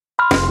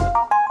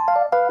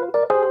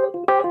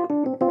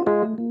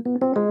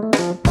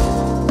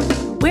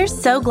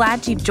so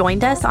glad you've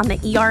joined us on the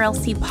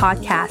ERLC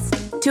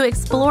podcast to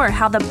explore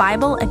how the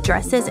Bible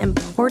addresses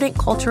important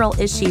cultural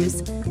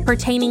issues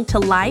pertaining to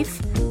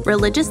life,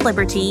 religious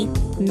liberty,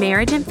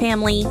 marriage and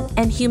family,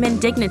 and human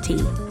dignity,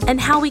 and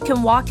how we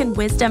can walk in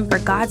wisdom for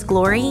God's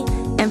glory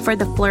and for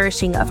the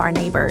flourishing of our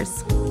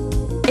neighbors.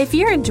 If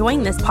you're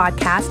enjoying this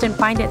podcast and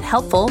find it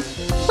helpful,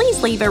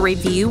 please leave a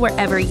review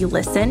wherever you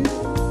listen.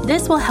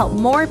 This will help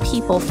more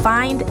people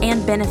find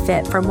and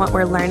benefit from what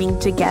we're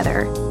learning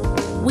together.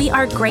 We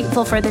are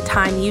grateful for the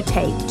time you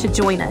take to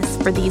join us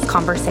for these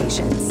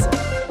conversations.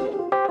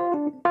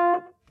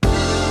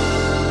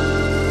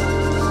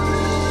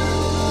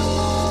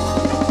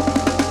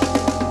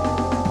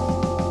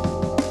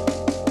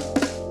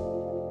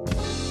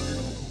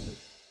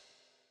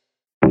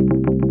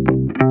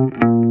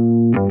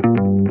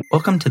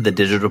 Welcome to the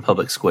Digital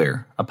Public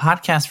Square, a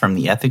podcast from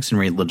the Ethics and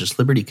Religious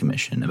Liberty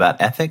Commission about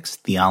ethics,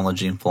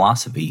 theology, and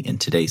philosophy in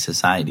today's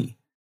society.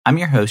 I'm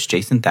your host,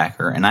 Jason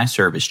Thacker, and I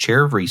serve as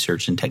Chair of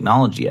Research and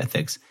Technology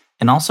Ethics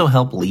and also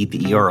help lead the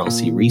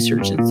ERLC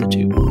Research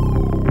Institute.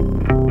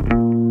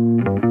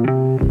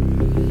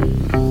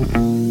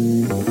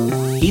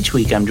 Each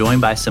week, I'm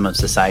joined by some of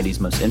society's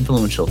most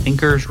influential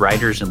thinkers,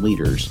 writers, and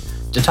leaders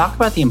to talk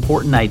about the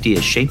important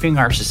ideas shaping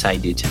our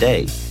society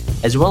today,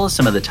 as well as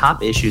some of the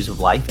top issues of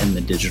life in the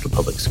digital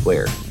public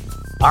square.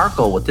 Our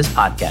goal with this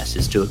podcast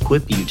is to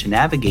equip you to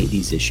navigate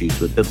these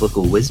issues with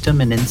biblical wisdom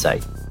and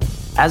insight.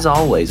 As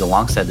always,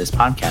 alongside this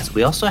podcast,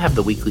 we also have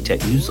the weekly tech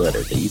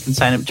newsletter that you can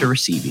sign up to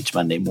receive each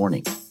Monday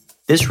morning.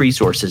 This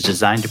resource is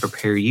designed to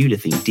prepare you to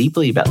think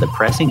deeply about the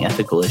pressing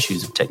ethical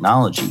issues of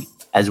technology,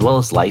 as well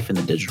as life in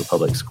the digital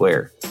public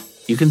square.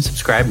 You can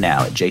subscribe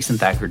now at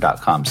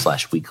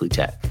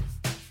jasonthacker.com/weeklytech.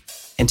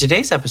 In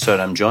today's episode,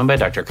 I'm joined by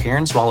Dr.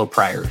 Karen Swallow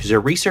Prior, who's a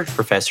research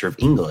professor of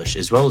English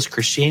as well as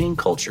Christianity and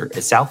Culture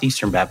at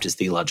Southeastern Baptist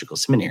Theological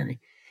Seminary,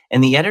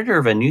 and the editor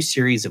of a new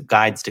series of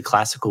guides to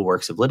classical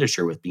works of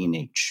literature with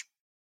B&H.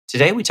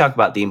 Today, we talk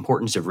about the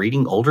importance of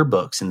reading older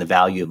books and the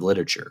value of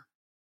literature.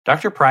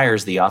 Dr. Prior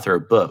is the author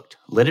of Booked,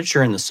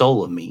 Literature and the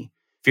Soul of Me,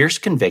 Fierce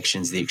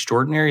Convictions, The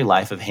Extraordinary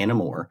Life of Hannah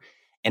More,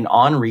 and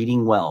On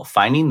Reading Well,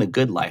 Finding the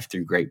Good Life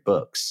Through Great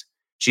Books.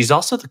 She's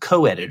also the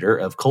co-editor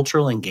of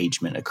Cultural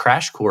Engagement, a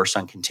crash course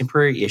on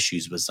contemporary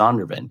issues with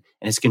Zondervan, and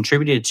has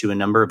contributed to a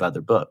number of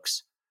other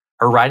books.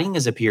 Her writing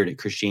has appeared at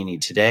Christianity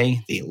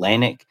Today, The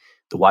Atlantic,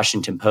 The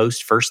Washington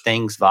Post, First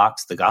Things,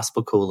 Vox, The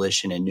Gospel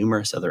Coalition, and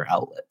numerous other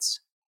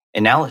outlets.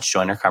 And now let's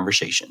join our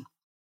conversation.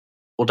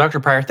 Well, Dr.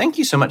 Prior, thank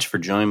you so much for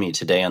joining me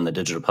today on the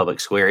Digital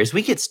Public Square. As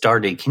we get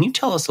started, can you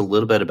tell us a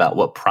little bit about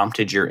what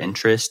prompted your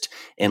interest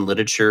in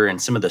literature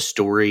and some of the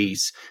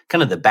stories,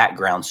 kind of the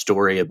background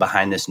story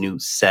behind this new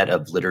set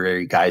of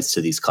literary guides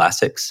to these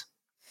classics?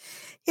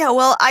 Yeah,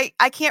 well, I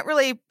can't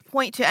really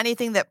point to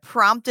anything that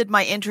prompted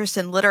my interest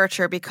in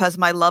literature because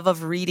my love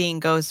of reading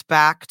goes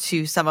back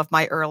to some of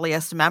my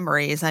earliest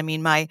memories. I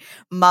mean, my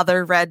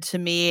mother read to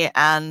me,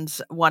 and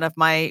one of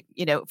my,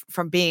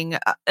 from being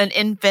an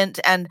infant,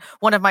 and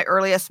one of my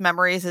earliest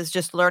memories is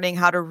just learning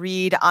how to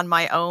read on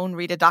my own,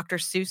 read a Dr.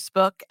 Seuss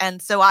book.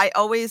 And so I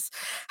always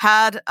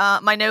had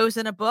my nose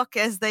in a book,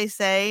 as they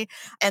say.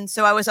 And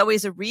so I was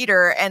always a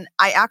reader, and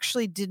I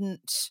actually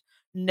didn't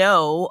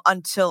know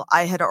until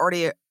I had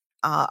already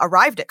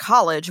arrived at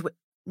college,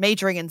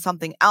 majoring in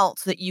something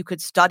else, that you could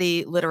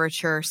study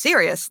literature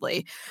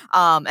seriously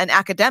and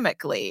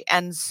academically.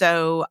 And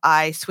so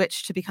I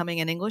switched to becoming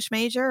an English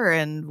major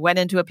and went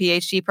into a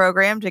PhD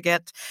program to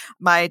get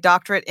my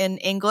doctorate in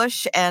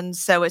English. And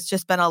so it's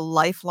just been a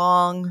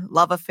lifelong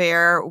love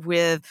affair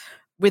with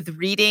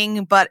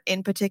reading, but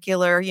in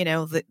particular,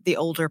 the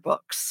older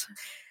books.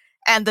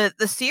 And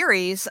the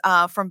series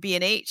from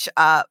B&H,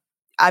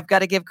 I've got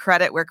to give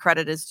credit where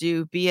credit is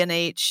due.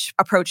 B&H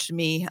approached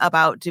me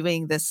about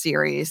doing this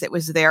series. It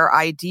was their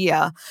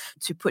idea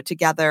to put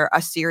together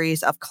a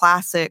series of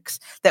classics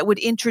that would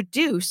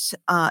introduce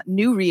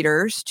new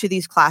readers to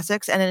these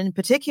classics, and in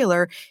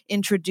particular,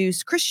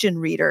 introduce Christian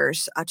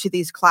readers to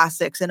these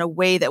classics in a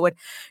way that would,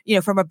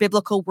 from a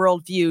biblical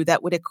worldview,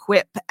 that would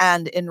equip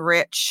and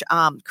enrich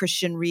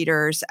Christian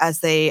readers as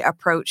they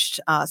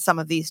approached some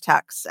of these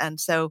texts. And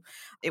so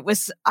it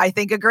was, I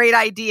think, a great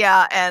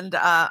idea, and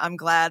I'm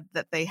glad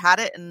that they had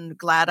it, and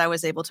glad I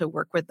was able to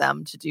work with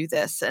them to do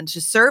this and to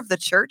serve the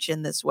church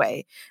in this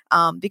way.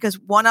 Because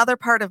one other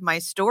part of my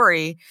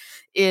story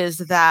is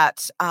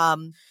that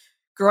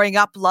growing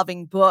up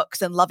loving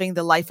books and loving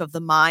the life of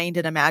the mind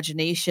and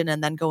imagination,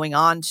 and then going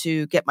on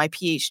to get my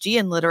PhD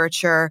in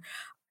literature,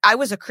 I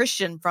was a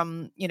Christian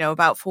from,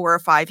 about 4 or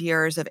 5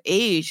 years of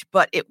age,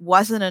 but it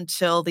wasn't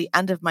until the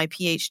end of my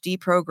PhD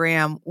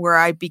program where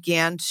I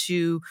began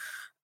to,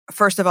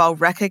 first of all,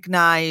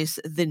 recognize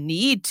the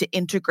need to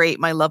integrate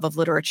my love of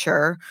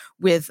literature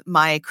with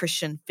my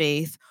Christian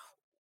faith,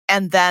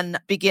 and then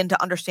begin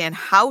to understand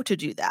how to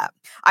do that.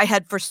 I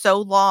had for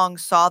so long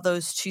saw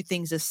those two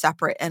things as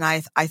separate, and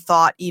I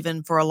thought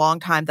even for a long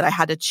time that I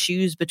had to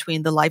choose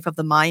between the life of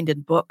the mind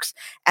and books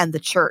and the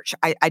church.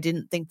 I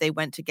didn't think they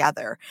went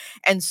together.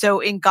 And so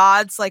in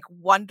God's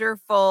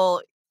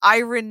wonderful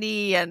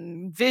irony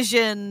and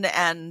vision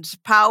and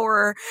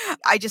power.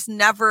 I just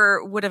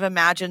never would have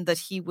imagined that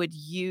he would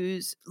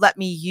let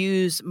me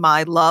use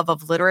my love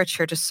of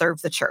literature to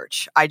serve the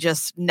church. I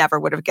just never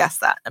would have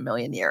guessed that in a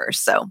million years.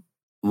 So.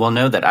 Well,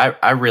 know that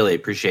I really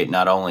appreciate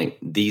not only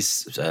these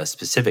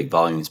specific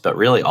volumes, but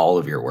really all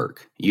of your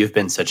work. You've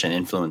been such an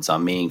influence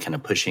on me and kind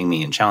of pushing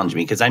me and challenging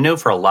me, because I know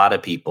for a lot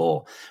of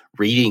people,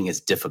 reading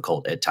is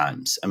difficult at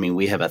times. I mean,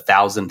 we have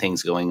 1,000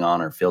 things going on,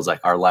 or feels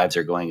like our lives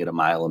are going at a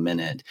mile a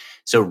minute.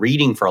 So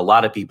reading for a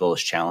lot of people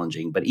is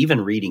challenging, but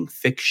even reading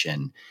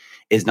fiction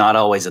is not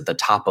always at the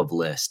top of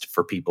list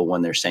for people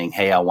when they're saying,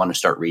 hey, I want to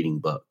start reading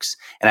books.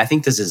 And I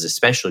think this is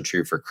especially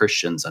true for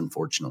Christians,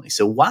 unfortunately.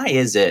 So why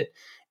is it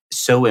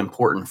so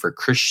important for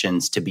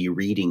Christians to be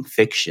reading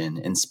fiction,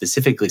 and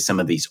specifically some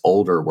of these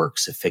older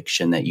works of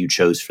fiction that you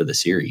chose for the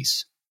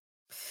series?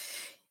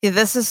 Yeah,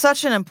 this is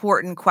such an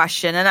important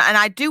question. And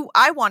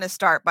I want to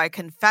start by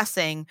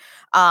confessing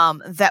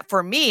that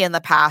for me in the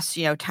past,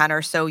 10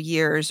 or so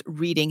years,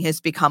 reading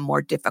has become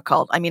more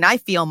difficult. I mean, I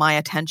feel my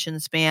attention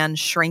span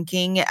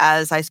shrinking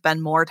as I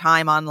spend more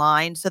time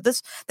online. So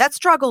that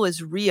struggle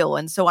is real.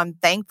 And so I'm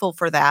thankful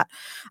for that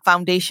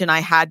foundation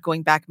I had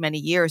going back many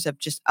years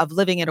of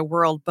living in a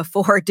world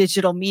before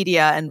digital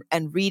media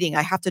and reading.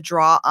 I have to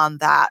draw on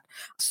that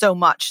so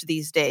much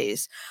these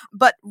days.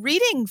 But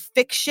reading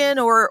fiction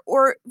or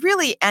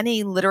really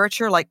any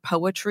literature like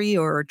poetry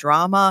or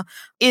drama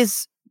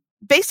is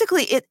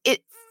basically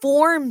it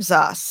forms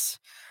us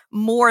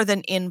more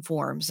than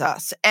informs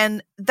us.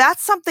 And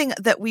that's something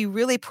that we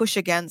really push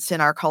against in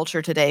our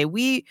culture today.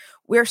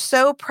 We're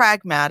so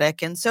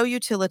pragmatic and so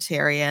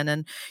utilitarian,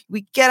 and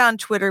we get on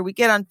Twitter, we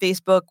get on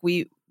Facebook,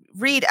 we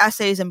read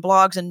essays and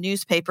blogs and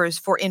newspapers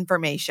for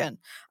information.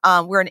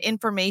 We're an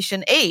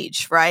information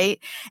age,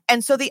 right?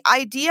 And so the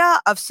idea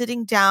of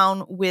sitting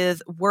down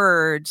with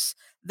words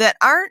that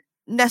aren't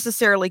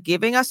necessarily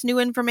giving us new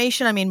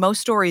information. I mean,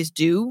 most stories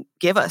do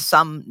give us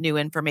some new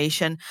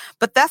information,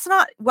 but that's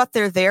not what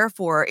they're there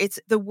for. It's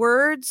the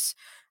words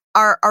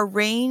are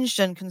arranged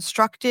and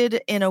constructed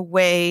in a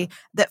way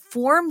that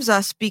forms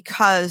us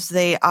because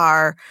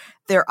they're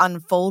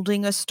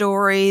unfolding a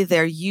story.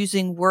 They're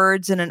using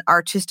words in an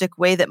artistic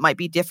way that might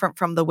be different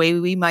from the way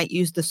we might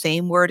use the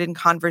same word in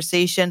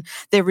conversation.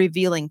 They're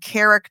revealing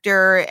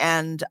character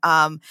and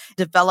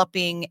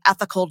developing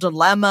ethical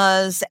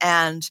dilemmas,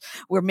 and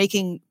we're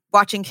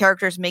watching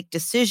characters make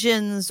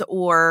decisions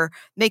or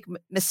make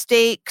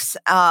mistakes,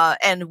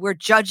 and we're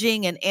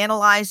judging and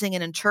analyzing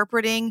and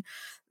interpreting.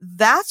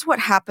 That's what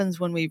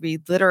happens when we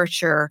read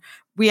literature.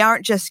 We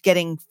aren't just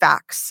getting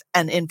facts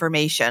and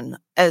information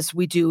as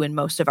we do in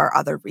most of our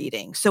other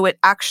reading. So it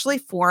actually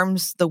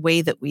forms the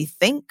way that we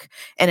think,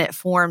 and it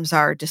forms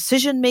our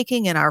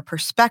decision-making and our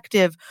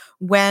perspective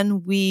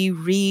when we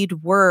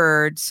read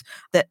words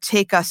that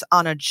take us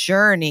on a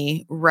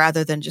journey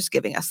rather than just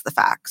giving us the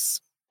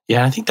facts.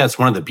 Yeah, I think that's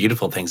one of the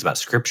beautiful things about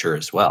Scripture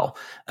as well.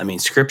 I mean,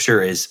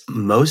 Scripture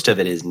most of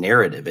it is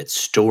narrative, it's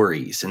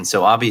stories. And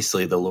so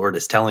obviously the Lord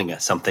is telling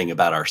us something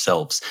about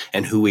ourselves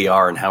and who we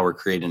are and how we're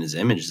created in His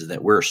image, is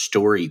that we're a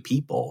story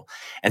people.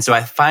 And so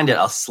I find it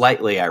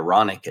slightly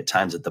ironic at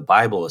times that the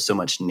Bible is so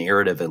much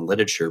narrative and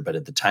literature, but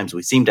at the times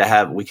we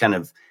kind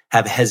of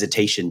have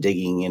hesitation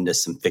digging into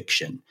some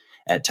fiction.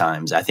 At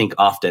times, I think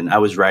often, I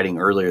was writing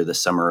earlier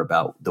this summer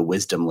about the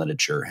wisdom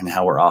literature and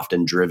how we're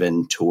often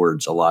driven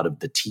towards a lot of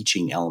the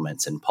teaching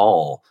elements in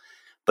Paul.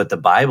 But the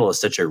Bible is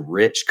such a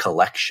rich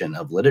collection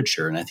of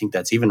literature. And I think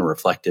that's even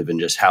reflective in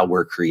just how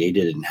we're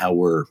created and how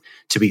we're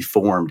to be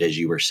formed, as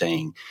you were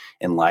saying,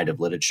 in light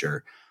of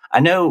literature. I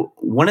know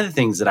one of the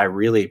things that I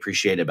really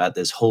appreciate about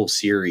this whole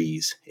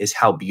series is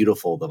how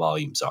beautiful the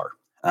volumes are.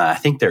 I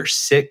think there's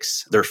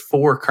 6. There's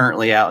 4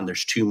 currently out, and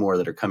there's 2 more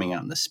that are coming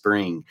out in the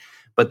spring.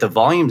 But the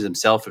volumes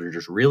themselves are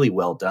just really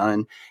well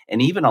done.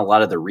 And even a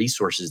lot of the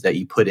resources that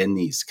you put in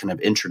these kind of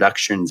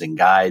introductions and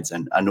guides.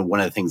 And I know one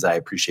of the things I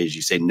appreciate is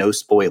you say no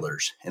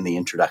spoilers in the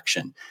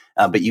introduction,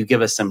 but you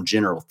give us some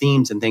general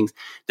themes and things.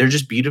 They're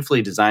just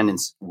beautifully designed and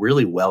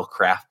really well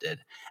crafted.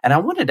 And I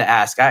wanted to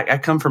ask, I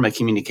come from a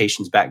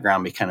communications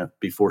background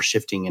before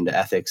shifting into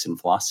ethics and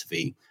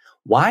philosophy.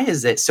 Why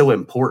is it so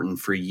important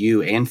for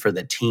you and for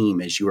the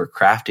team as you are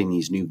crafting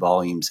these new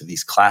volumes of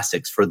these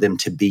classics for them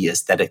to be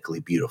aesthetically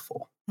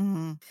beautiful?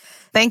 Mm-hmm.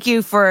 Thank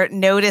you for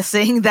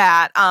noticing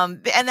that.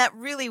 And that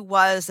really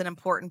was an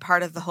important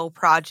part of the whole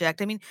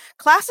project. I mean,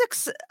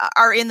 classics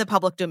are in the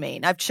public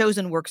domain. I've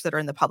chosen works that are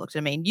in the public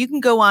domain. You can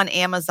go on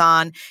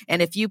Amazon,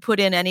 and if you put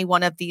in any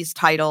one of these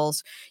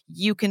titles,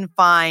 you can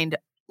find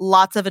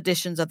lots of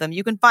editions of them.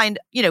 You can find,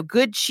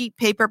 good cheap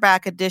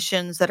paperback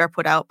editions that are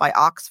put out by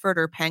Oxford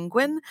or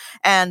Penguin.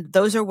 And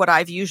those are what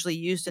I've usually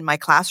used in my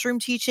classroom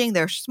teaching.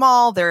 They're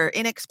small, they're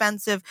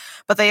inexpensive,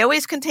 but they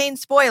always contain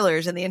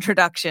spoilers in the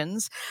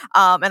introductions.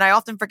 And I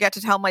often forget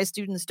to tell my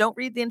students, don't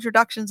read the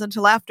introductions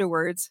until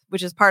afterwards,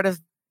 which is part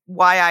of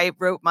why I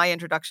wrote my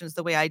introductions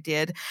the way I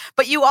did.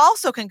 But you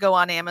also can go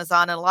on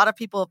Amazon, and a lot of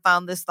people have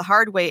found this the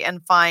hard way,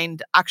 and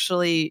find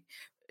actually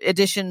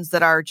editions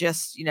that are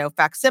just,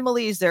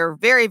 facsimiles. They're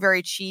very,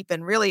 very cheap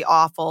and really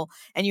awful,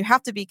 and you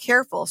have to be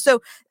careful.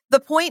 So the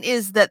point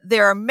is that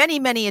there are many,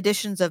 many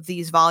editions of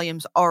these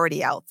volumes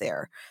already out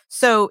there.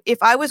 So if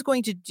I was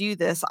going to do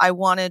this, I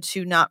wanted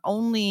to not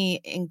only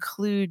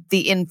include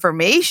the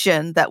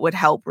information that would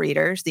help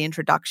readers, the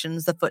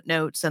introductions, the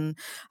footnotes, and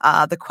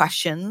the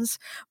questions,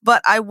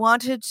 but I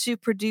wanted to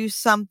produce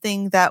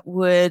something that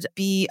would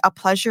be a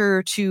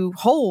pleasure to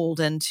hold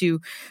and to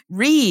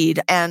read.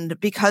 And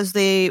because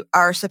they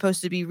are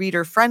supposed to be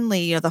reader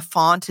friendly, the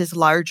font is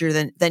larger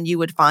than you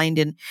would find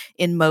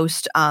in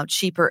most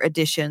cheaper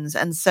editions.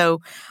 And so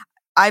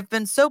I've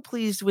been so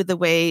pleased with the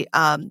way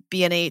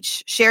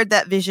B&H shared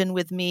that vision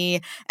with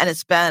me, and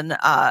it's been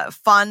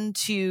fun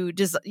to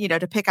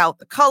to pick out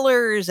the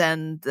colors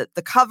and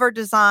the cover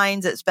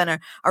designs. It's been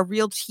a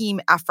real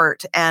team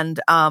effort, and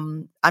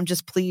I'm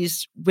just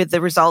pleased with the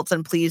results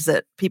and pleased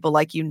that people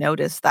like you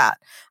notice that.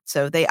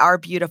 So they are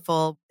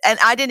beautiful, and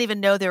I didn't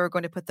even know they were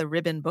going to put the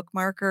ribbon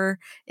bookmarker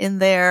in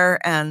there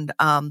and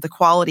the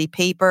quality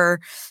paper.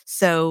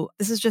 So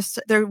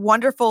they're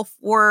wonderful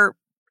for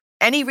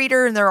any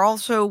reader, and they're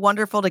also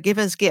wonderful to give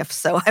as gifts.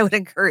 So I would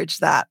encourage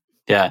that.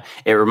 Yeah,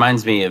 it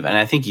reminds me of, and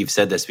I think you've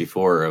said this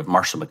before, of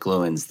Marshall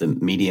McLuhan's The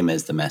Medium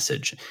as the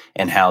Message,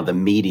 and how the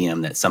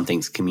medium that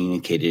something's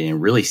communicated in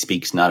really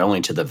speaks not only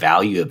to the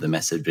value of the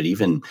message, but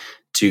even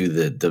to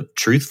the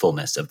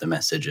truthfulness of the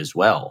message as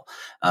well.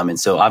 And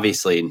so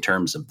obviously in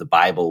terms of the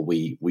Bible,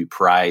 we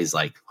prize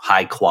like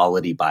high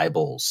quality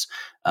Bibles.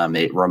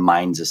 It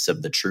reminds us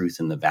of the truth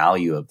and the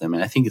value of them.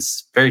 And I think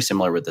it's very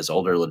similar with this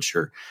older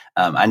literature.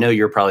 I know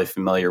you're probably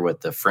familiar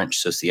with the French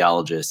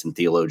sociologist and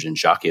theologian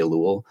Jacques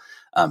Ellul.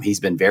 He's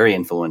been very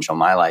influential in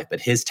my life,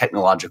 but his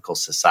Technological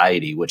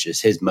Society, which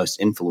is his most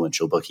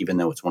influential book, even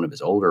though it's one of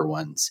his older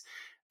ones,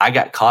 I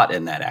got caught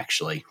in that,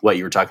 actually. What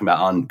you were talking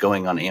about on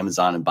going on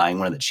Amazon and buying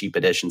one of the cheap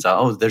editions.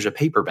 Oh, there's a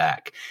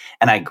paperback.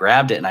 And I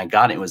grabbed it and I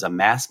got it. It was a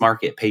mass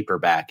market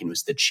paperback, and it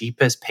was the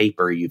cheapest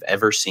paper you've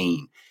ever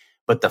seen.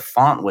 But the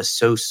font was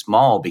so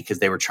small because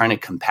they were trying to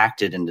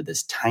compact it into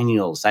this tiny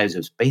little size. It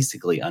was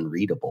basically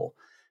unreadable.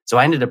 So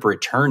I ended up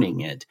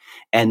returning it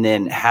and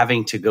then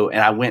having to go,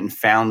 and I went and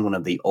found one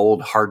of the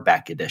old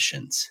hardback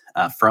editions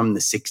from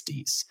the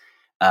 60s.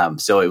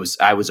 So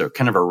I was a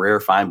kind of a rare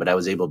find, but I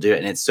was able to do it.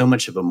 And it's so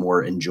much of a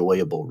more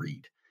enjoyable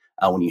read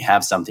when you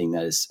have something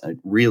that is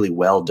really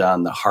well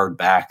done, the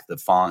hardback, the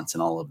fonts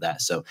and all of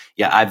that. So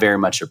yeah, I very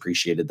much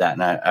appreciated that.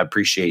 And I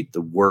appreciate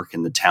the work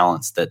and the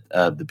talents that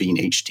the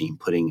B&H team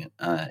putting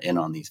in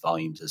on these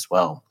volumes as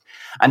well.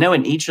 I know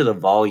in each of the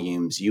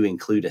volumes, you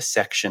include a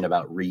section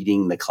about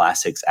reading the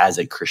classics as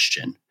a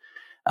Christian.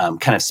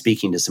 Kind of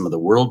speaking to some of the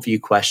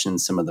worldview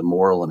questions, some of the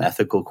moral and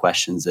ethical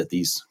questions that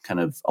these kind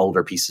of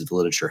older pieces of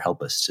literature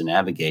help us to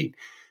navigate.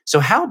 So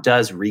how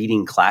does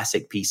reading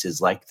classic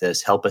pieces like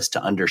this help us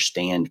to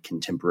understand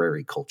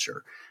contemporary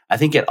culture? I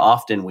think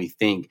often we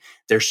think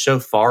they're so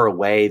far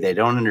away, they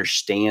don't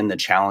understand the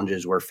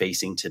challenges we're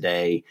facing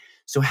today.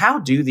 So how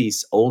do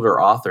these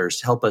older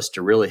authors help us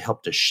to really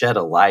help to shed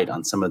a light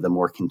on some of the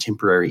more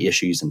contemporary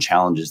issues and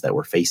challenges that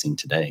we're facing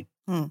today?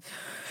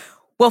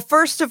 Well,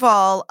 first of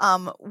all,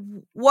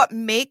 what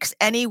makes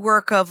any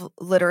work of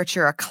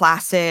literature a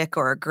classic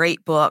or a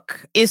great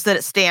book is that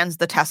it stands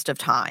the test of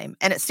time.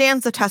 And it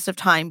stands the test of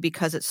time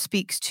because it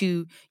speaks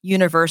to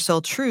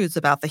universal truths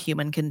about the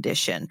human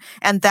condition.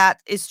 And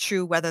that is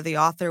true whether the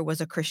author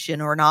was a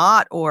Christian or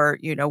not, or,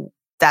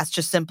 that's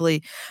just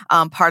simply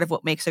part of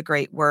what makes a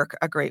great work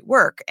a great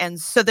work. And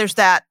so there's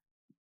that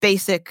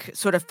basic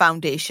sort of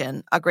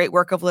foundation. A great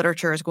work of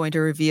literature is going to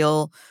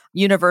reveal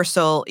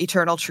universal,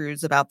 eternal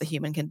truths about the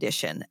human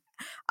condition.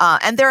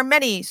 And there are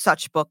many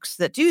such books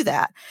that do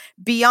that.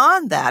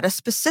 Beyond that, a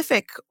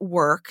specific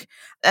work,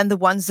 and the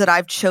ones that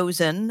I've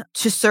chosen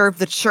to serve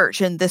the church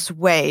in this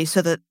way,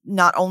 so that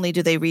not only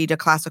do they read a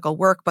classical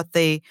work, but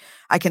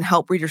I can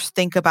help readers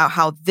think about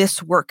how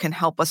this work can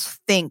help us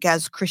think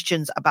as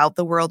Christians about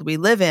the world we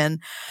live in.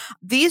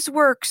 These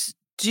works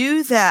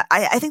do that.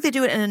 I think they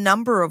do it in a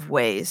number of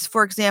ways.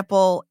 For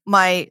example,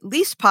 my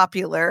least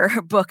popular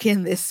book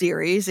in this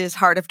series is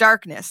Heart of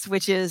Darkness,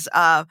 which is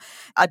a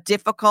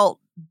difficult,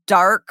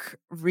 dark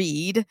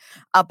read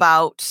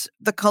about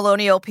the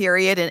colonial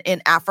period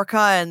in Africa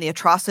and the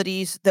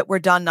atrocities that were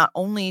done not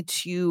only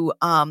to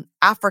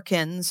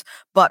Africans,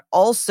 but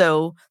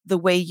also the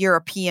way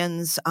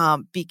Europeans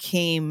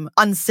became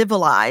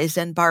uncivilized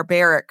and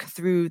barbaric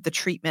through the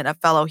treatment of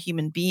fellow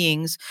human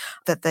beings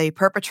that they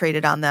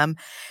perpetrated on them.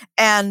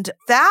 And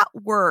that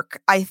work,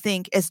 I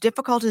think, as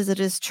difficult as it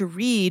is to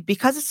read,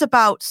 because it's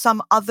about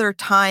some other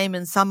time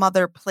and some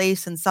other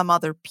place and some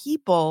other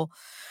people,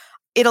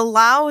 it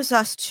allows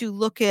us to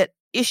look at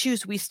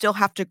issues we still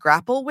have to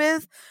grapple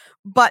with,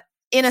 but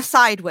in a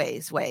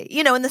sideways way,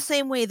 in the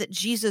same way that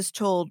Jesus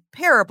told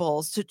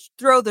parables to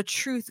throw the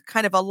truth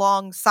kind of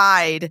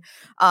alongside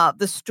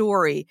the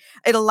story.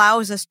 It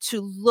allows us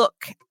to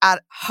look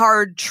at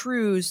hard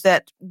truths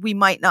that we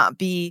might not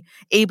be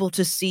able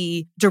to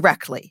see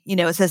directly.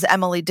 It says,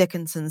 Emily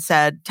Dickinson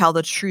said, "Tell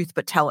the truth,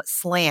 but tell it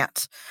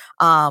slant."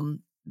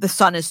 the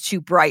sun is too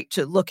bright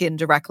to look in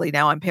directly.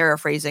 Now I'm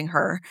paraphrasing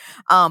her.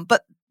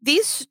 But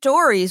these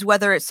stories,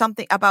 whether it's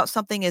something about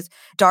something as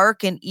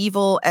dark and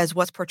evil as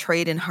what's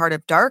portrayed in Heart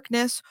of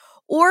Darkness,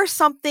 or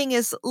something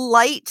as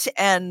light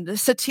and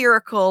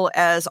satirical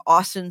as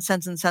Austen's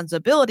Sense and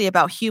Sensibility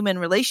about human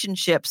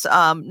relationships,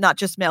 not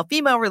just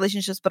male-female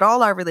relationships, but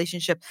all our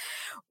relationships.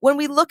 When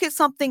we look at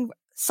something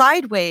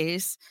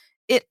sideways,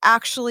 it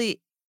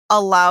actually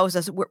allows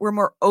us, we're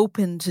more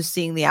open to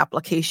seeing the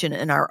application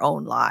in our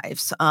own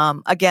lives.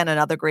 Again,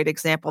 another great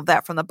example of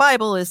that from the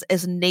Bible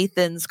is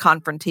Nathan's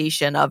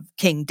confrontation of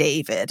King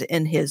David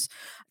in his,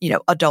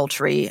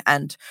 adultery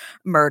and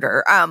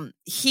murder.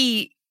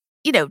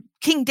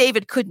 King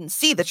David couldn't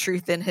see the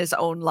truth in his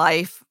own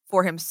life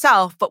for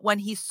himself, but when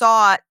he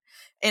saw it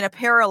in a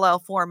parallel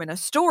form in a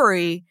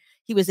story,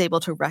 he was able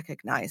to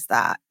recognize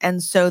that.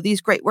 And so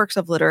these great works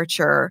of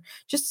literature,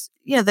 just,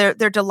 they're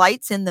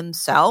delights in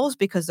themselves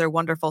because they're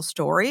wonderful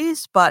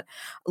stories, but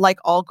like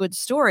all good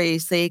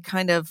stories, they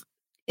kind of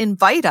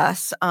invite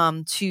us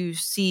to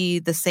see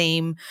the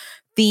same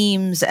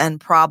themes and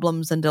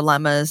problems and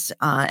dilemmas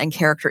and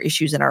character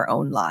issues in our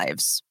own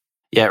lives.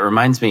 Yeah, it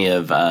reminds me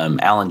of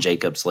Alan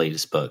Jacobs'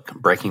 latest book,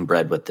 Breaking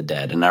Bread with the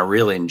Dead, and I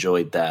really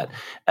enjoyed that.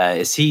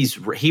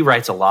 He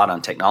writes a lot on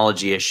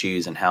technology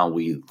issues and how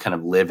we kind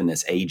of live in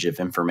this age of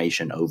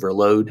information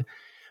overload.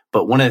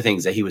 But one of the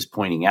things that he was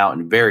pointing out,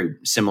 and very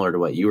similar to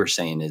what you were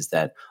saying, is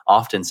that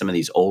often some of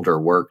these older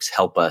works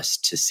help us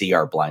to see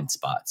our blind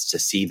spots, to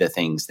see the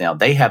things. Now,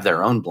 they have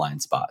their own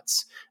blind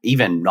spots.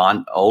 Even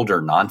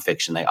older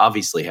nonfiction, they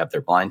obviously have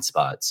their blind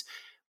spots.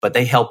 But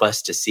they help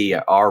us to see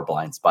our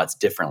blind spots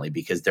differently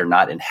because they're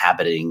not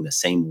inhabiting the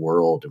same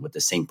world and with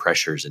the same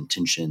pressures and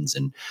tensions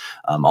and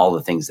all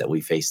the things that we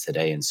face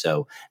today. And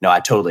so, no, I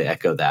totally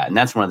echo that. And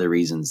that's one of the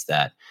reasons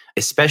that,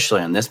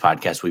 especially on this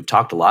podcast, we've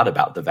talked a lot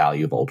about the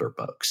value of older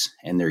books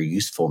and their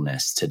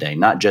usefulness today,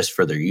 not just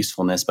for their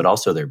usefulness, but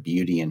also their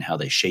beauty and how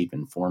they shape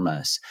and form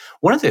us.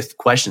 One of the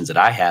questions that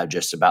I have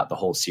just about the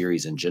whole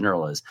series in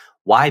general is,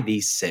 why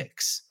these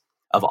 6?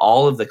 Of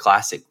all of the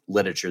classic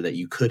literature that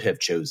you could have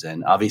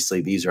chosen, obviously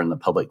these are in the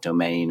public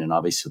domain and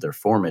obviously they're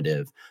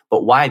formative,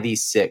 but why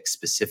these 6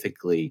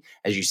 specifically?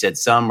 As you said,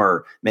 some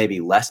are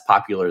maybe less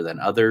popular than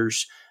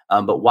others,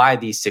 but why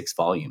these 6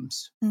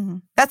 volumes? Mm-hmm.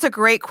 That's a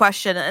great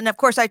question. And of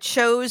course, I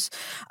chose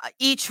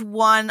each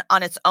one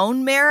on its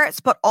own merits,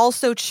 but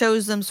also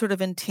chose them sort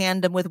of in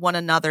tandem with one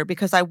another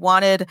because I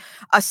wanted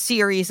a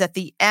series at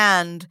the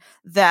end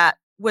that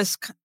was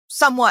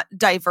somewhat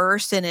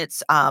diverse in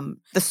its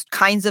the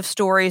kinds of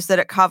stories that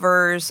it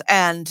covers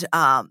and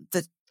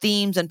the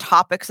themes and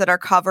topics that are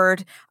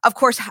covered. Of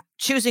course,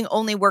 choosing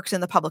only works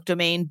in the public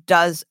domain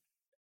does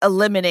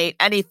eliminate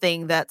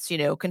anything that's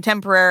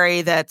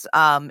contemporary, that's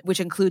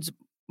which includes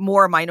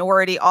more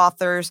minority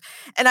authors.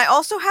 And I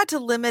also had to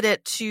limit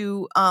it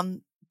to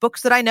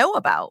books that I know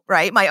about,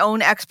 right? My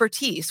own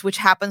expertise, which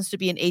happens to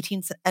be in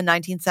 18th and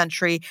 19th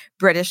century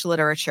British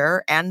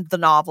literature and the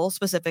novel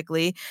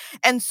specifically.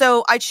 And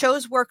so I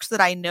chose works that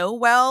I know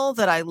well,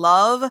 that I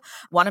love.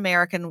 One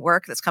American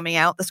work that's coming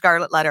out, The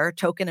Scarlet Letter,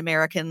 token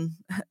American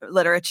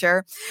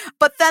literature.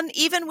 But then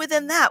even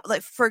within that,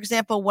 like for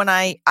example, when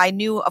I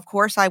knew, of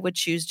course, I would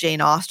choose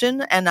Jane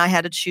Austen, and I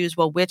had to choose,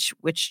 well, which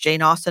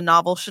Jane Austen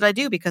novel should I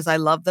do? Because I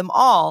love them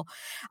all.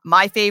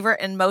 My favorite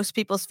and most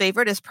people's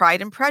favorite is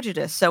Pride and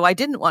Prejudice. So I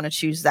didn't want to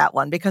choose that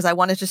one because I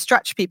wanted to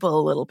stretch people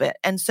a little bit.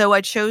 And so I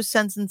chose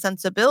Sense and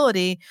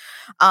Sensibility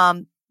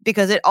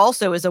because it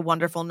also is a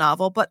wonderful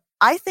novel. But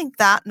I think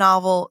that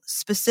novel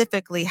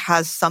specifically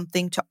has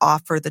something to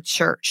offer the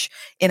church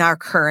in our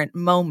current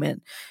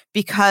moment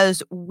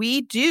because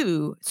we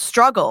do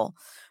struggle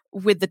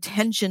with the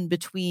tension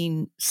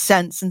between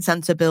sense and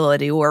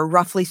sensibility, or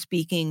roughly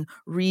speaking,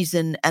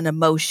 reason and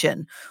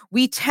emotion.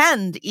 We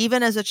tend,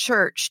 even as a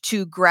church,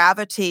 to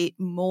gravitate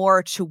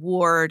more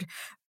toward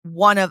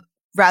one of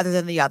rather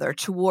than the other,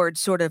 toward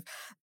sort of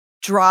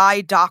dry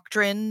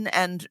doctrine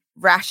and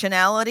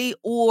rationality,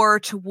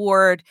 or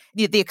toward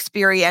the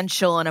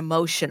experiential and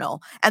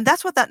emotional. And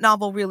that's what that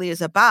novel really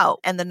is about.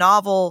 And the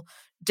novel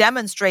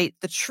demonstrates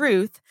the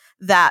truth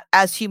that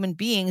as human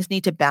beings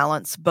need to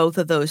balance both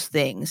of those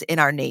things in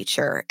our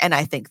nature. And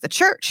I think the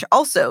church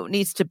also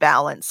needs to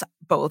balance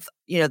both,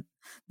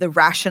 the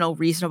rational,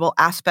 reasonable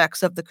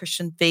aspects of the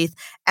Christian faith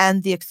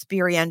and the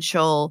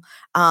experiential,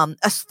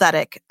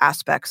 aesthetic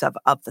aspects of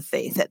the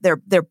faith.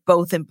 They're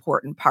both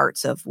important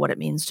parts of what it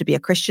means to be a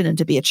Christian and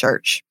to be a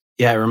church.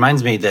 Yeah, it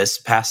reminds me this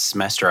past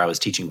semester I was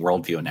teaching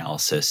worldview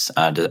analysis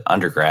to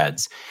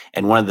undergrads.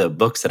 And one of the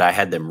books that I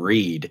had them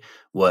read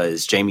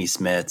was Jamie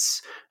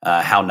Smith's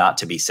How Not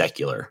to Be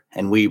Secular.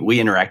 And we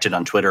interacted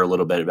on Twitter a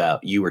little bit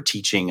about, you were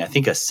teaching, I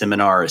think, a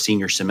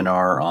senior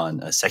seminar on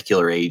a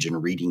secular age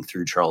and reading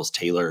through Charles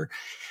Taylor.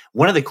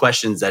 One of the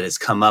questions that has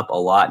come up a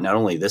lot, not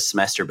only this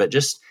semester, but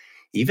just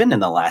even in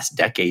the last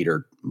decade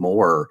or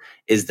more,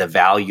 is the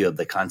value of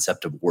the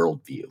concept of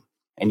worldview.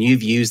 And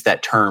you've used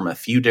that term a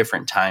few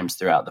different times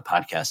throughout the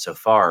podcast so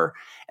far.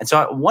 And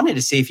so I wanted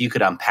to see if you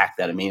could unpack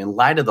that. I mean, in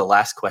light of the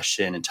last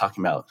question and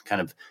talking about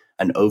kind of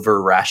an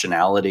over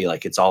rationality,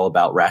 like it's all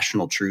about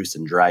rational truths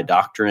and dry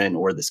doctrine,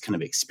 or this kind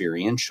of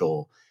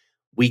experiential.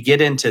 We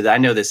get into I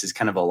know this is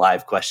kind of a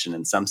live question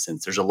in some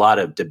sense. There's a lot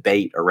of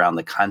debate around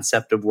the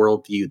concept of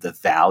worldview, the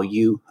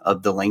value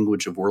of the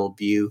language of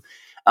worldview.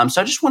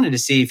 So I just wanted to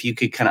see if you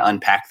could kind of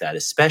unpack that,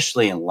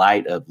 especially in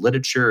light of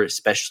literature,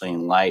 especially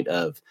in light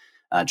of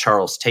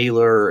Charles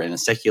Taylor and A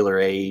Secular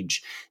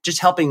Age, just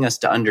helping us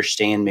to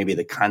understand maybe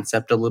the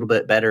concept a little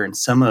bit better and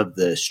some of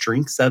the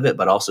strengths of it,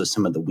 but also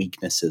some of the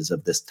weaknesses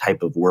of this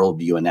type of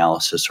worldview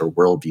analysis or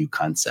worldview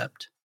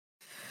concept.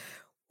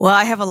 Well,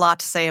 I have a lot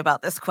to say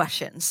about this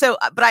question.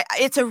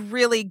 It's a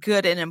really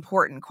good and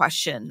important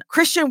question.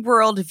 Christian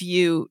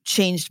worldview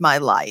changed my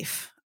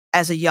life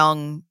as a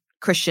young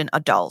Christian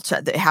adult.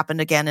 It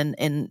happened again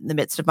in the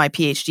midst of my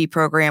PhD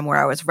program,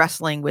 where I was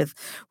wrestling with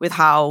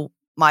how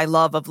my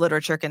love of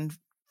literature can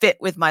fit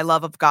with my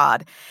love of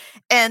God.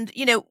 And,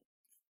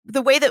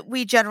 the way that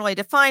we generally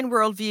define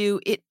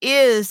worldview, it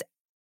is,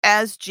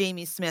 as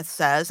Jamie Smith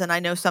says, and I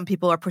know some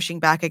people are pushing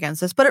back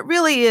against this, but it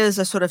really is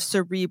a sort of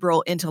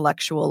cerebral,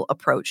 intellectual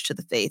approach to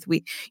the faith.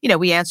 We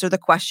answer the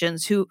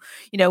questions,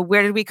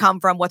 where did we come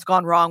from? What's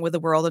gone wrong with the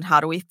world, and how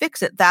do we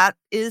fix it? That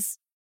is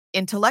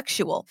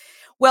intellectual.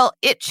 Well,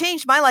 it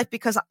changed my life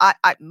because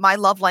my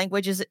love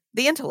language is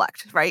the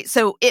intellect, right?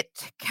 So it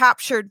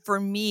captured for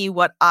me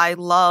what I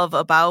love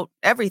about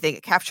everything.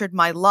 It captured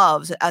my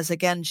loves, as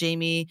again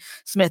Jamie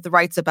Smith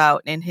writes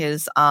about in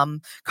his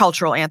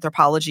cultural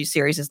anthropology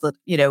series, is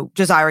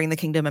desiring the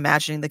kingdom,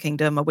 imagining the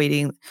kingdom,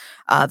 awaiting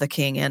the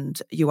king,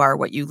 and you are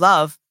what you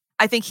love.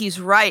 I think he's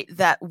right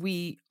that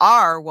we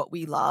are what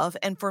we love.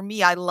 And for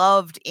me, I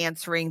loved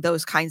answering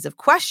those kinds of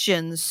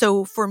questions.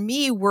 So for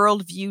me,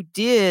 worldview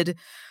did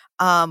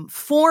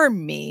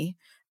form me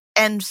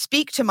and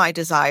speak to my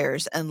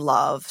desires and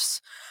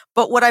loves.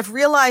 But what I've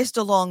realized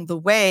along the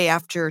way,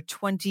 after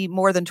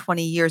more than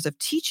 20 years of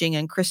teaching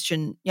in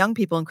Christian young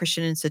people in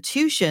Christian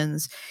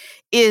institutions,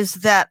 is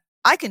that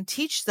I can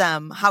teach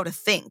them how to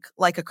think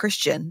like a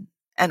Christian.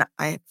 And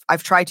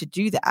I've tried to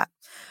do that.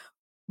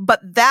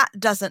 But that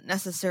doesn't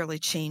necessarily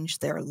change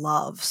their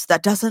loves.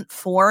 That doesn't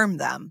form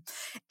them.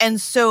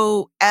 And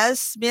so, as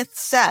Smith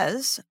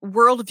says,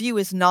 worldview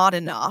is not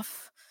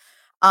enough.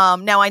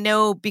 Now, I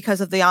know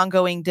because of the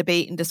ongoing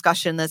debate and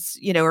discussion that's,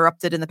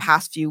 erupted in the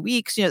past few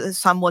weeks,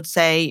 some would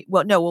say,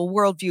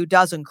 worldview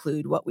does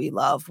include what we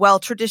love. Well,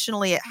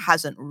 traditionally, it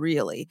hasn't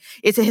really.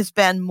 It has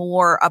been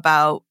more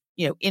about,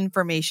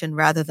 information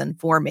rather than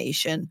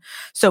formation.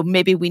 So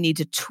maybe we need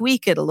to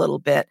tweak it a little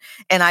bit.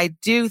 And I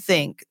do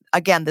think,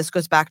 again, this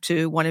goes back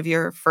to one of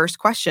your first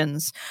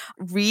questions.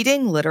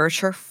 Reading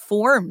literature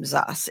forms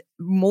us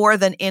more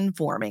than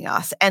informing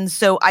us. And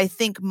so I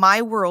think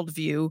my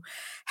worldview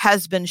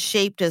has been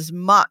shaped as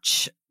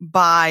much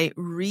by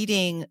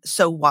reading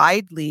so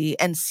widely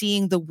and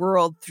seeing the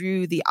world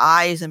through the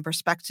eyes and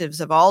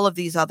perspectives of all of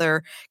these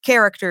other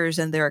characters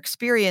and their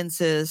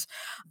experiences.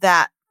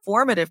 That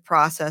formative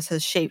process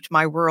has shaped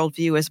my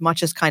worldview as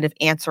much as kind of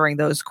answering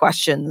those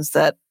questions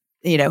that,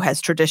 has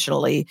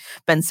traditionally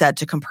been said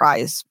to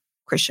comprise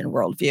Christian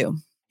worldview.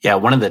 Yeah,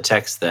 one of the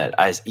texts that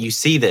you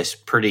see this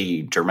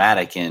pretty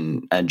dramatic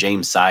in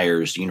James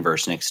Sire's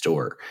Universe Next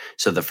Door.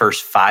 So the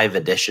first 5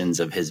 editions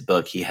of his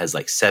book, he has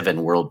like 7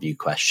 worldview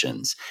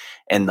questions.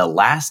 And the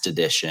last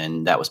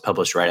edition that was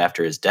published right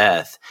after his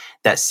death,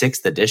 that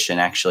 6th edition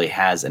actually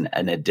has an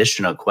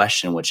additional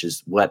question, which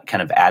is what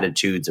kind of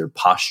attitudes or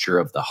posture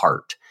of the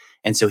heart.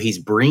 And so he's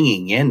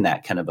bringing in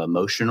that kind of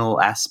emotional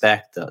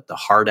aspect, the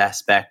heart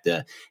aspect.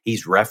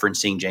 He's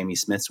referencing Jamie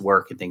Smith's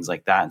work and things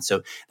like that. And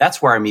so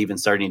that's where I'm even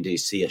starting to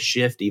see a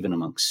shift, even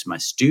amongst my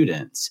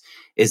students,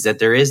 is that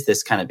there is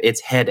this kind of,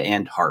 it's head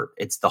and heart.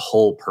 It's the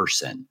whole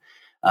person.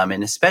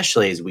 And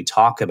especially as we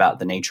talk about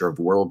the nature of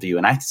worldview,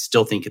 and I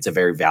still think it's a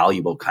very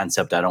valuable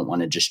concept. I don't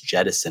want to just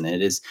jettison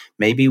it. Is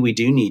maybe we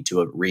do need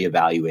to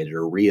reevaluate it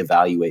or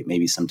reevaluate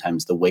maybe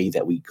sometimes the way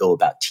that we go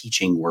about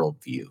teaching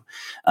worldview,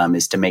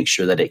 is to make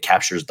sure that it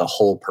captures the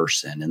whole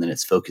person and then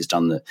it's focused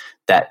on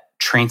that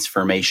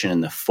transformation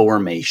and the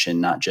formation,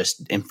 not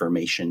just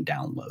information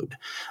download,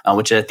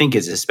 which I think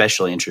is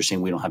especially interesting.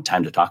 We don't have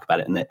time to talk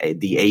about it in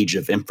the age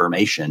of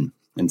information.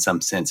 In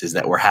some sense, is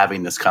that we're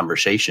having this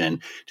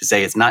conversation to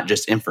say it's not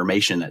just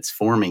information that's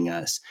forming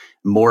us.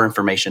 More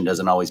information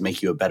doesn't always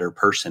make you a better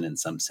person in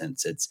some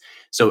sense.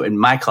 So in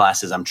my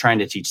classes, I'm trying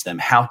to teach them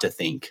how to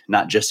think,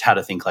 not just how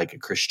to think like a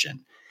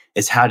Christian.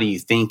 It's how do you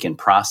think and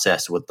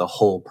process with the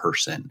whole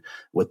person,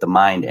 with the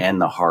mind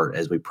and the heart,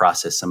 as we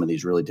process some of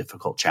these really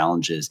difficult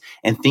challenges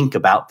and think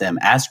about them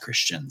as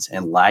Christians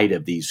in light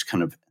of these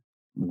kind of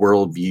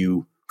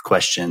worldview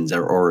questions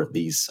or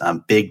these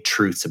big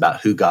truths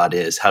about who God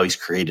is, how he's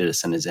created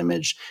us in his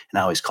image, and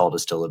how he's called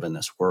us to live in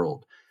this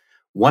world.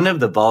 One of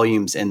the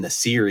volumes in the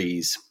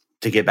series,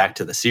 to get back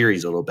to the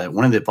series a little bit,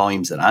 one of the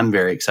volumes that I'm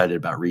very excited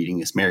about reading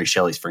is Mary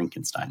Shelley's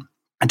Frankenstein.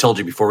 I told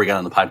you before we got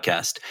on the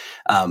podcast,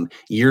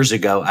 years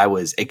ago, I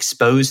was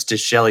exposed to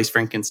Shelley's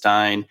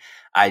Frankenstein.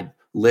 I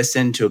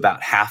listened to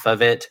about half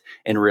of it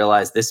and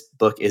realized this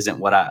book isn't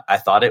what I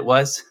thought it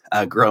was.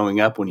 Growing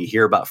up, when you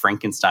hear about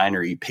Frankenstein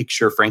or you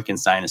picture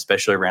Frankenstein,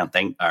 especially around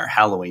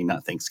Halloween,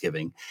 not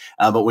Thanksgiving,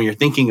 but when you're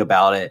thinking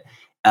about it,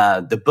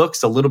 the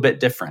book's a little bit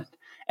different.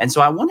 And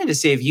so I wanted to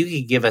see if you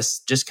could give us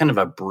just kind of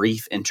a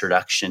brief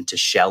introduction to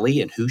Shelley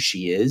and who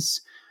she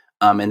is,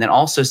 and then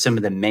also some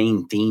of the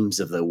main themes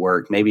of the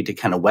work, maybe to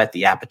kind of whet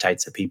the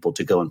appetites of people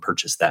to go and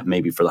purchase that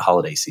maybe for the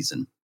holiday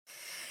season.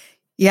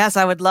 Yes,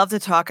 I would love to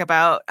talk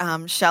about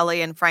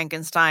Shelley and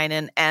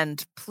Frankenstein.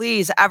 And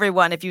please,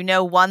 everyone, if you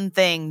know one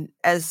thing,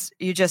 as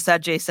you just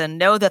said, Jason,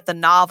 know that the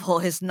novel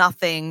is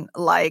nothing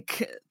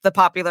like the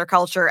popular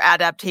culture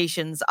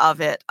adaptations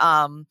of it.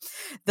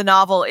 The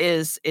novel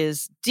is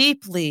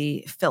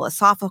deeply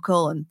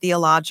philosophical and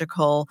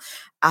theological,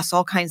 asks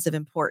all kinds of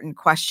important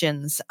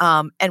questions.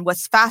 And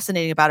what's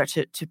fascinating about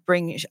it, to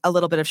bring a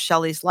little bit of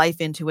Shelley's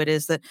life into it,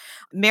 is that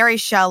Mary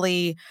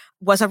Shelley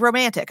was a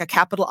romantic, a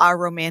capital R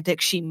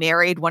romantic. She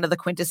married one of the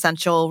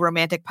quintessential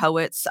romantic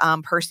poets,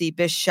 Percy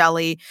Bysshe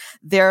Shelley.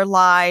 Their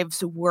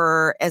lives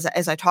were,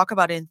 as I talk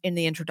about in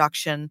the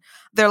introduction,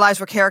 their lives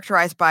were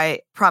characterized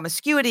by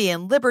promiscuity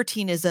and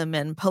libertinism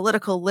and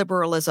political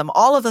liberalism,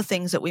 all of the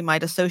things that we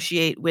might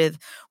associate with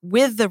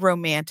the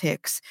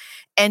romantics.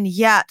 And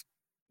yet,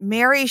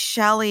 Mary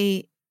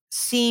Shelley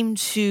seemed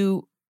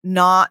to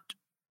not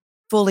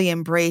fully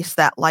embrace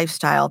that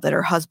lifestyle that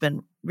her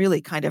husband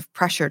really kind of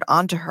pressured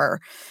onto her.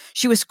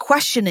 She was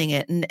questioning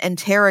it and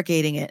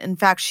interrogating it. In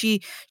fact,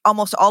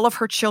 almost all of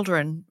her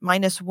children,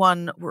 minus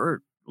one,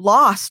 were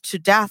lost to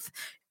death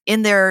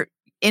in their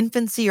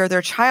infancy or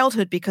their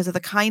childhood because of the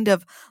kind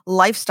of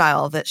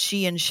lifestyle that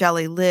she and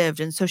Shelley lived.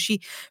 And so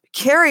she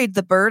carried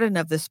the burden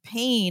of this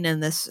pain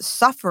and this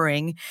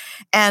suffering.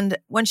 And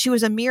when she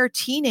was a mere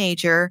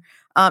teenager,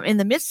 in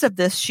the midst of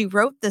this, she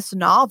wrote this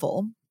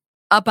novel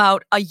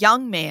about a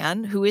young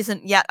man who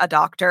isn't yet a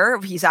doctor.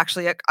 He's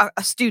actually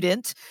a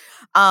student,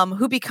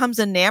 who becomes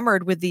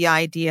enamored with the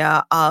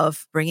idea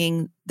of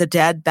bringing the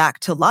dead back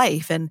to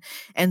life.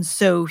 And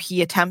so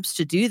he attempts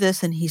to do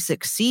this and he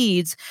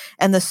succeeds.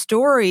 And the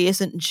story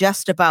isn't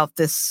just about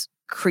this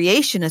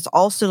creation, it's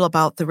also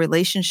about the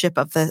relationship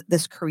of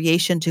this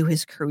creation to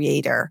his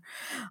creator.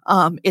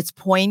 It's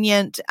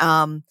poignant.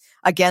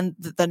 Again,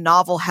 the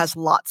novel has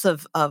lots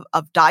of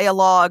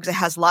dialogues. It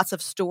has lots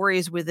of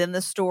stories within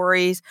the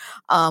stories,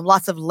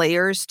 lots of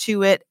layers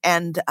to it.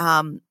 And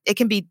it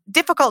can be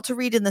difficult to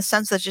read in the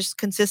sense that it just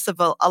consists of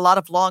a lot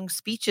of long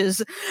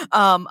speeches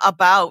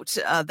about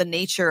the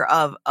nature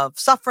of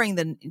suffering,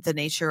 the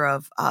nature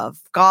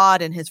of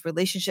God and his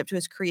relationship to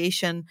his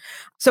creation.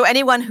 So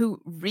anyone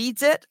who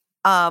reads it,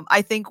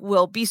 I think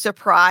will be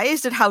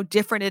surprised at how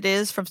different it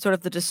is from sort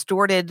of the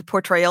distorted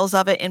portrayals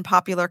of it in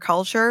popular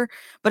culture.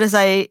 But as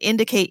I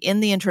indicate in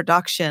the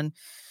introduction,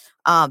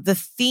 the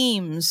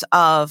themes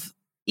of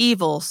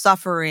evil,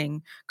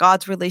 suffering,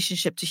 God's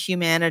relationship to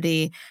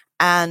humanity,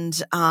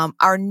 and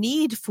our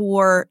need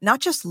for not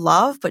just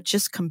love, but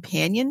just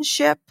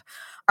companionship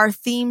are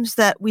themes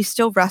that we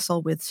still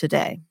wrestle with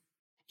today.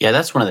 Yeah,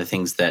 that's one of the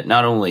things that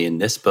not only in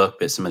this book,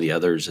 but some of the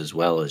others as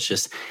well, is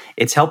just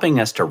it's helping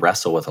us to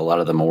wrestle with a lot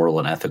of the moral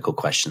and ethical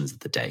questions of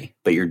the day.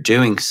 But you're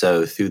doing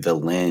so through the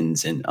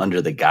lens and under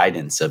the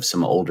guidance of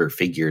some older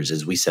figures,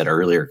 as we said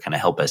earlier, kind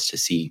of help us to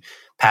see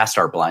past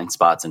our blind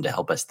spots and to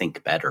help us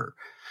think better.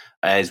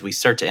 As we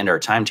start to end our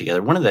time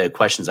together, one of the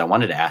questions I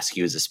wanted to ask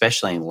you is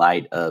especially in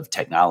light of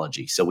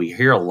technology. So we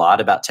hear a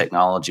lot about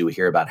technology. We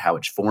hear about how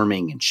it's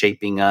forming and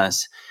shaping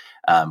us.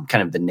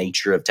 Kind of the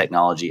nature of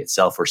technology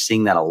itself. We're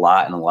seeing that a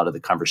lot in a lot of the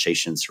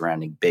conversations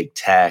surrounding big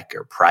tech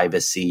or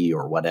privacy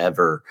or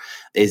whatever,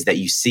 is that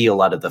you see a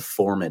lot of the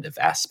formative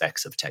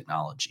aspects of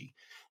technology.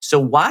 So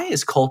why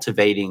is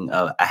cultivating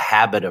a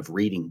habit of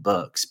reading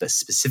books, but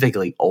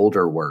specifically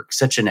older work,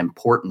 such an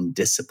important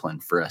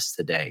discipline for us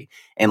today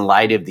in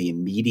light of the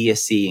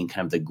immediacy and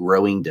kind of the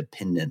growing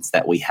dependence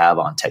that we have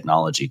on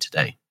technology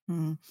today?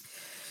 Mm.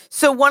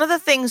 So one of the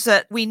things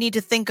that we need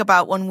to think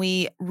about when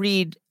we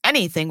read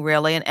anything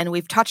really, and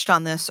we've touched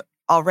on this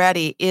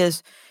already,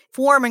 is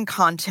form and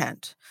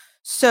content.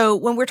 So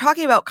when we're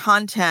talking about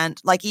content,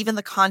 like even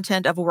the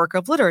content of a work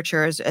of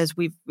literature, as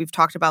we've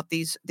talked about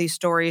these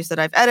stories that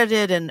I've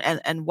edited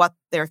and what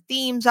their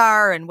themes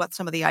are and what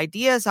some of the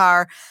ideas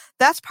are,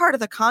 that's part of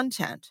the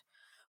content.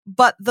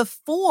 But the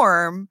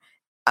form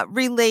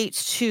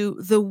relates to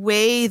the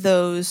way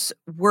those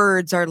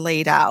words are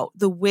laid out,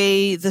 the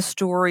way the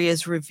story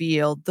is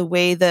revealed, the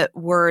way that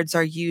words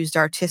are used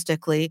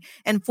artistically.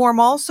 And form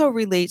also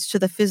relates to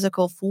the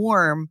physical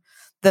form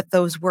that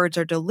those words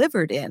are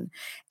delivered in.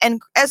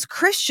 And as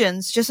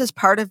Christians, just as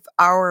part of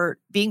our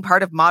being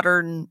part of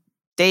modern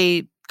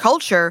day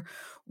culture,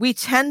 we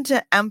tend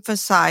to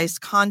emphasize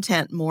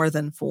content more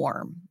than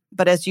form.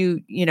 But as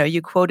you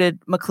quoted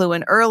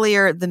McLuhan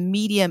earlier, the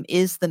medium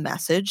is the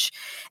message.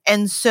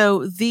 And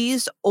so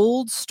these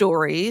old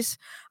stories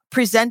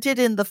presented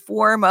in the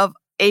form of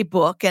a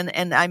book,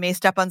 and I may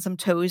step on some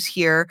toes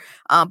here,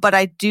 but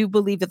I do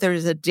believe that there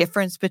is a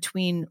difference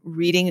between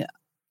reading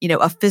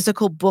a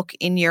physical book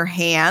in your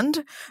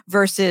hand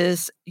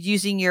versus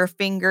using your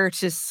finger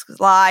to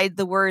slide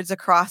the words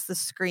across the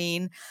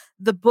screen.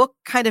 The book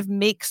kind of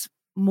makes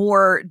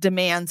more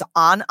demands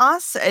on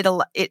us.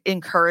 It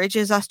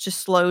encourages us to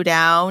slow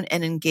down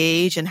and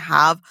engage and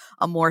have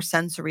a more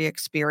sensory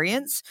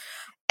experience.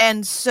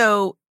 And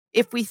so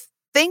if we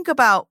think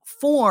about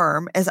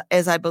form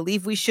as I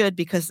believe we should,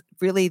 because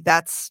really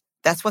that's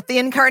what the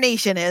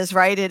incarnation is,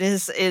 right? It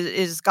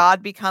is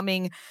God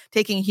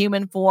taking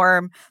human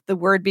form, the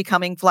Word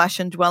becoming flesh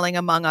and dwelling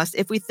among us.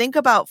 If we think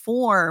about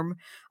form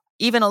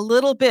even a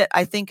little bit,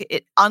 I think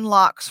it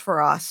unlocks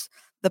for us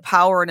the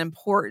power and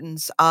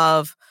importance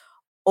of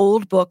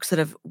old books that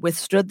have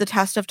withstood the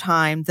test of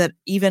time, that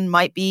even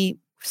might be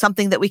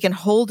something that we can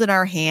hold in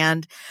our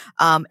hand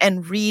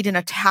and read in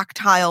a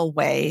tactile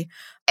way.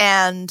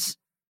 And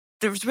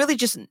there's really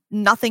just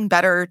nothing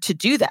better to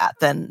do that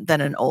than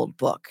an old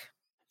book.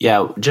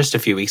 Yeah, just a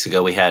few weeks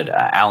ago, we had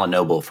Alan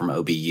Noble from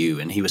OBU,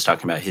 and he was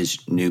talking about his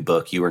new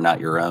book, You Are Not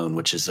Your Own,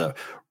 which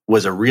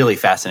was a really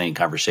fascinating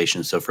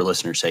conversation. So for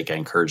listeners' sake, I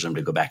encourage them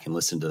to go back and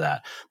listen to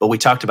that. But we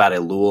talked about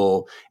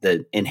Elul,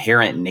 the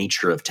inherent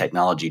nature of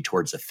technology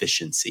towards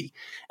efficiency.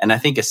 And I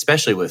think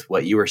especially with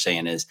what you were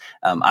saying is,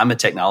 I'm a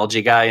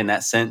technology guy in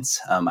that sense.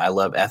 I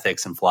love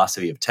ethics and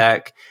philosophy of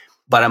tech.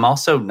 But I'm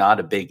also not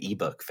a big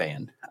ebook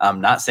fan.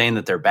 I'm not saying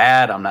that they're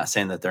bad. I'm not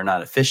saying that they're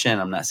not efficient.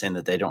 I'm not saying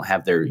that they don't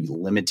have their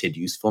limited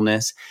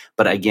usefulness.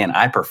 But again,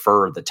 I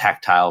prefer the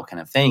tactile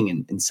kind of thing.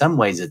 And in some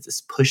ways, it's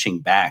this pushing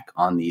back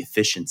on the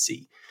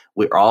efficiency.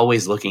 We're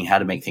always looking how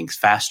to make things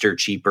faster,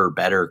 cheaper,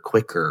 better,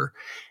 quicker.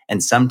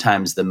 And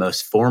sometimes the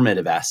most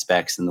formative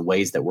aspects and the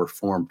ways that we're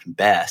formed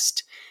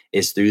best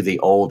is through the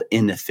old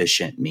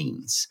inefficient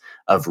means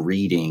of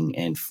reading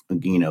and,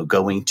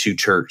 going to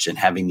church and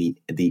having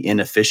the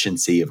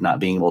inefficiency of not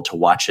being able to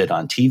watch it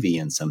on TV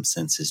in some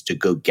senses, to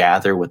go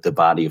gather with the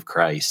body of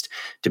Christ,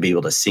 to be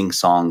able to sing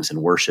songs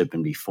and worship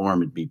and be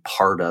formed and be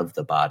part of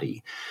the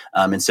body.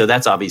 And so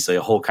that's obviously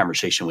a whole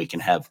conversation we can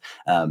have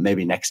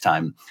maybe next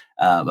time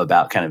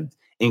about kind of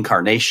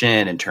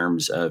incarnation in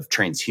terms of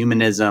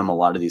transhumanism, a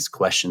lot of these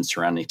questions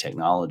surrounding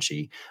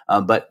technology.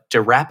 But to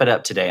wrap it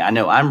up today, I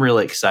know I'm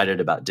really excited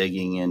about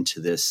digging into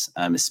this,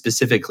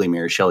 specifically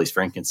Mary Shelley's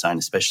Frankenstein,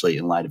 especially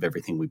in light of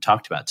everything we've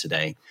talked about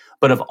today.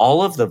 But of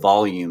all of the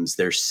volumes,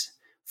 there's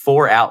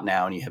 4 out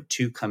now, and you have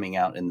 2 coming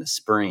out in the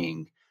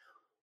spring.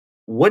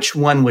 Which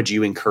one would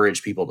you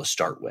encourage people to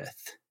start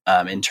with?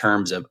 In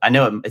terms of, I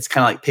know it's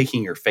kind of like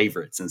picking your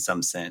favorites in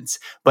some sense,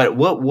 but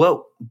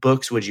what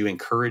books would you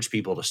encourage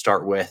people to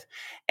start with?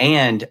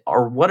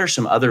 Or what are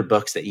some other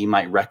books that you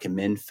might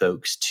recommend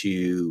folks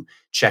to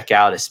check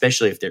out,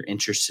 especially if they're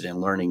interested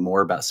in learning more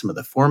about some of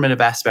the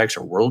formative aspects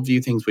or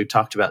worldview things we've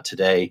talked about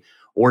today,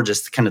 or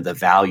just kind of the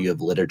value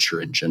of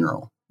literature in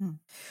general?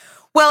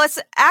 Well, it's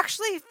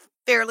actually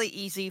fairly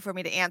easy for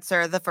me to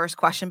answer the first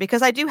question,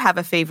 because I do have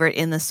a favorite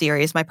in the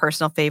series, my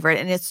personal favorite,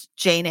 and it's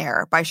Jane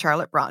Eyre by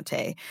Charlotte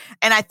Bronte.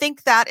 And I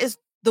think that is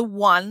the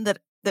one that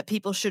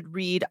people should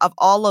read of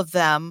all of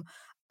them,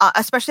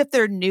 especially if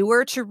they're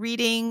newer to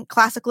reading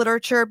classic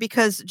literature,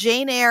 because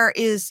Jane Eyre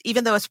is,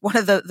 even though it's one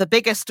of the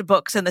biggest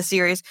books in the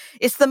series,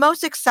 it's the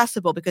most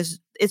accessible because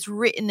it's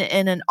written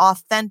in an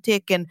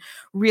authentic and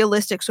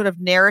realistic sort of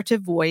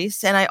narrative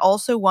voice. And I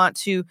also want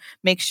to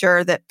make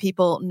sure that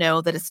people know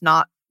that it's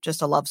not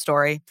just a love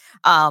story.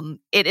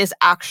 It is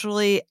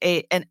actually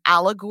an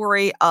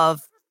allegory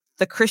of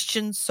the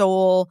Christian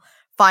soul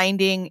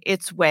finding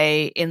its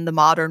way in the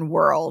modern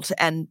world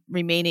and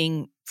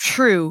remaining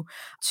true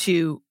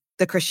to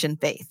the Christian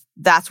faith.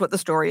 That's what the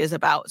story is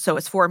about. So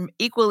it's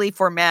equally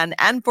for men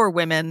and for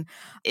women,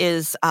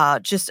 is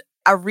just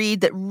a read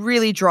that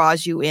really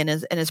draws you in,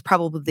 and is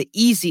probably the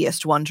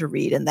easiest one to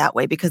read in that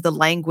way, because the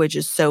language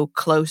is so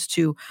close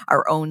to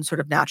our own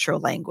sort of natural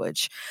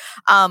language.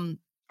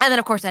 And then,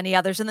 of course, any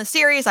others in the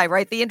series, I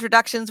write the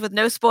introductions with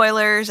no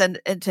spoilers and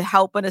to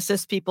help and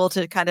assist people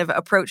to kind of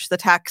approach the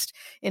text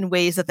in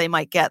ways that they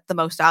might get the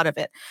most out of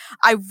it.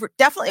 I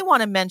definitely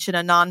want to mention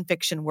a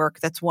nonfiction work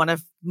that's one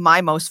of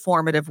my most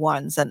formative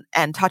ones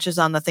and touches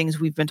on the things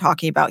we've been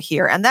talking about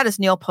here. And that is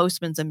Neil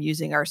Postman's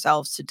Amusing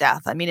Ourselves to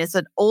Death. I mean, it's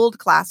an old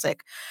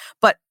classic,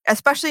 but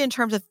especially in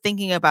terms of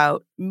thinking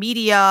about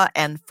media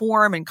and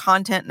form and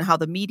content and how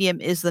the medium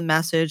is the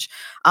message,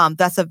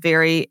 that's a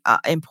very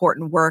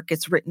important work.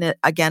 It's written,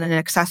 again, in an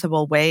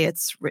accessible way.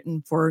 It's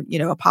written for,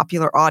 a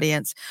popular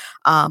audience.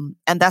 And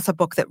that's a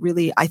book that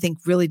really, I think,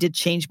 really did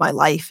change my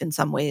life in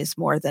some ways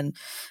more than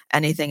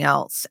anything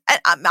else.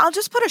 And I'll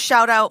just put a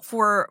shout out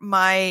for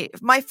my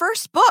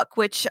first book,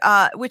 which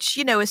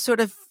is sort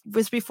of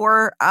was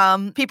before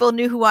people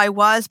knew who I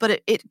was,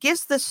 but it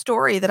gives this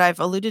story that I've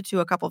alluded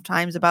to a couple of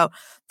times about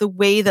the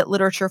way that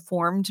literature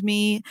formed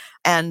me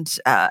and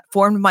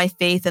formed my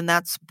faith, and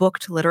that's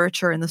Booked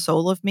Literature and the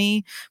Soul of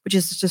Me, which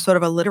is just sort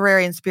of a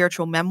literary and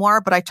spiritual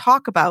memoir. But I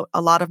talk about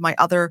a lot of my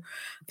other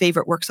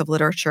favorite works of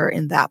literature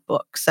in that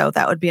book. So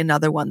that would be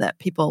another one that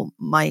people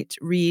might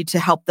read to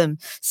help them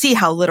see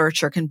how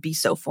literature can be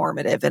so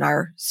formative in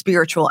our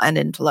spiritual and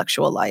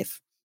intellectual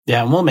life.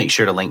 Yeah, and we'll make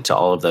sure to link to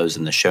all of those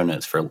in the show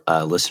notes for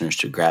listeners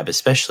to grab,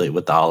 especially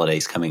with the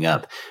holidays coming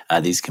up.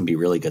 These can be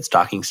really good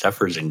stocking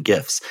stuffers and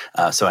gifts.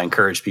 So I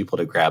encourage people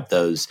to grab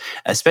those,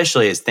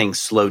 especially as things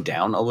slow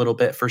down a little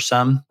bit for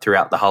some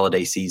throughout the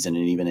holiday season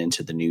and even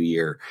into the new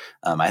year.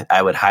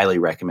 I would highly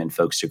recommend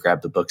folks to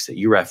grab the books that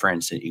you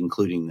referenced,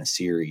 including the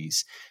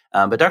series.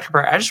 But Dr.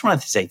 Pryor, I just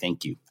wanted to say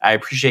thank you. I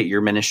appreciate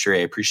your ministry.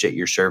 I appreciate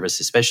your service,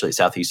 especially at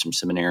Southeastern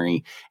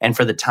Seminary, and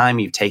for the time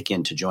you've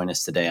taken to join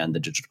us today on the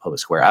Digital Public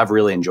Square. I've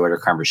really enjoyed our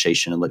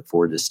conversation and look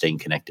forward to staying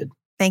connected.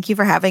 Thank you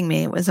for having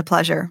me. It was a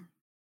pleasure.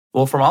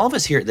 Well, from all of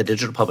us here at the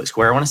Digital Public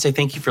Square, I want to say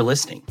thank you for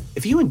listening.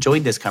 If you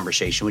enjoyed this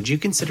conversation, would you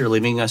consider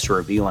leaving us a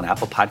review on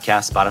Apple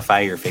Podcasts,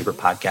 Spotify, or your favorite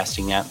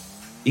podcasting app?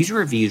 These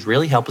reviews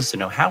really help us to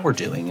know how we're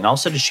doing and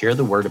also to share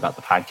the word about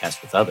the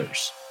podcast with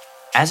others.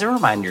 As a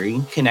reminder,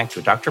 you can connect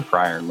with Dr.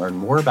 Pryor and learn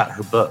more about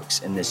her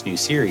books in this new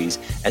series,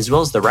 as well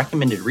as the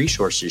recommended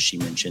resources she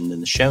mentioned in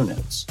the show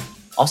notes.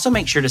 Also,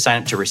 make sure to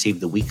sign up to receive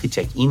the weekly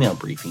tech email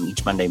briefing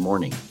each Monday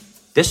morning.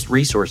 This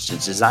resource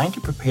is designed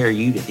to prepare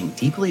you to think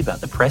deeply about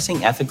the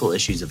pressing ethical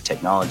issues of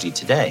technology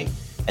today,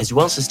 as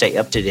well as to stay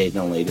up to date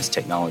on the latest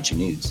technology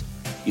news.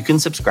 You can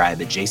subscribe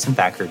at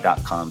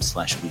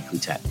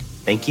jasonbacker.com/weeklytech.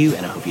 Thank you,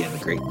 and I hope you have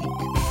a great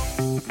week.